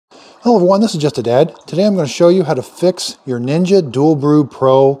Hello everyone, this is Just a Dad. Today I'm going to show you how to fix your Ninja DualBrew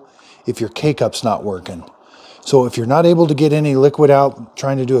Pro if your K-Cup's not working. So if you're not able to get any liquid out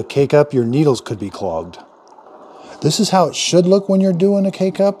trying to do a K-Cup, your needles could be clogged. This is how it should look when you're doing a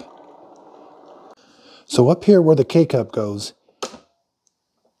K-Cup. So up here where the K-Cup goes,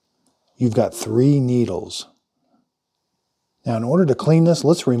 you've got 3 needles. Now in order to clean this,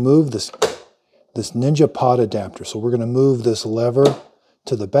 let's remove this Ninja pod adapter. So we're going to move this lever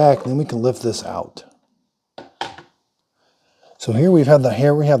to the back, then we can lift this out. So here we have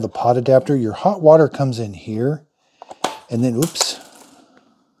the pod adapter. Your hot water comes in here, and then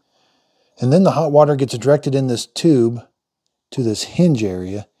and then the hot water gets directed in this tube to this hinge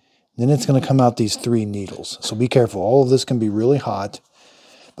area. Then it's going to come out these 3 needles. So be careful. All of this can be really hot,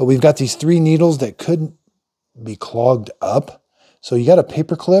 but we've got these 3 needles that could be clogged up. So you got a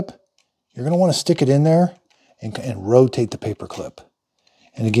paper clip. You're going to want to stick it in there and rotate the paper clip.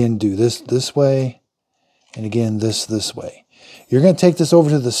 And again, do this way, and again, this way. You're going to take this over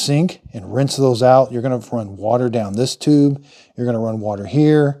to the sink and rinse those out. You're going to run water down this tube. You're going to run water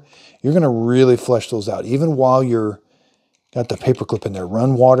here. You're going to really flush those out, even while you're got the paper clip in there.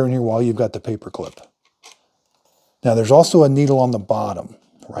 Run water in here while you've got the paper clip. Now, there's also a needle on the bottom,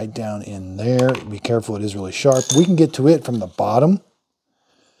 right down in there. Be careful, it is really sharp. We can get to it from the bottom.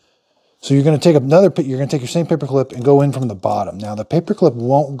 So you're going to take your same paper clip and go in from the bottom. Now the paper clip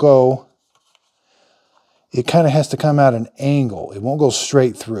won't go, it kind of has to come out an angle. It won't go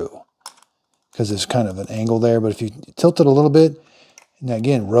straight through because there's kind of an angle there. But if you tilt it a little bit, now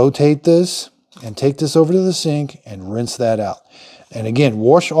again, rotate this and take this over to the sink and rinse that out. And again,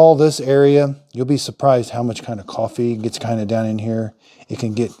 wash all this area. You'll be surprised how much kind of coffee gets kind of down in here. It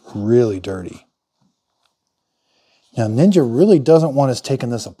can get really dirty. Now Ninja really doesn't want us taking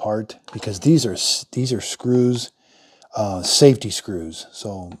this apart because these are screws, safety screws.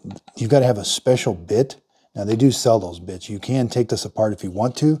 So you've got to have a special bit. Now they do sell those bits. You can take this apart if you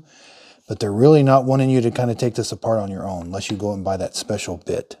want to, but they're really not wanting you to kind of take this apart on your own unless you go and buy that special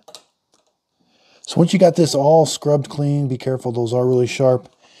bit. So once you got this all scrubbed clean, be careful, those are really sharp.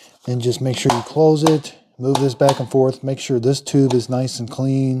 Then just make sure you close it, move this back and forth, make sure this tube is nice and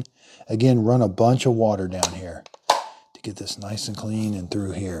clean. Again, run a bunch of water down here. Get this nice and clean and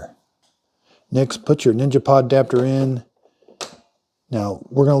through here. Next, put your Ninja pod adapter in. Now,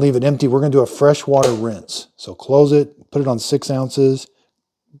 we're going to leave it empty. We're going to do a fresh water rinse. So close it, put it on 6 ounces,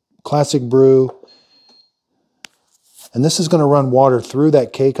 classic brew. And this is going to run water through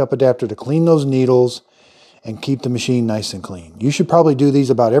that K-Cup adapter to clean those needles and keep the machine nice and clean. You should probably do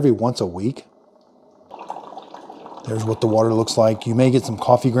these about every once a week. There's what the water looks like. You may get some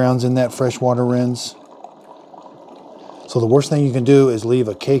coffee grounds in that fresh water rinse. So the worst thing you can do is leave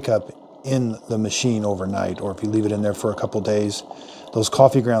a K-Cup in the machine overnight, or if you leave it in there for a couple days, those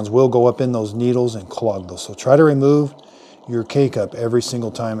coffee grounds will go up in those needles and clog those. So try to remove your K-Cup every single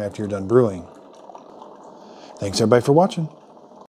time after you're done brewing. Thanks everybody for watching.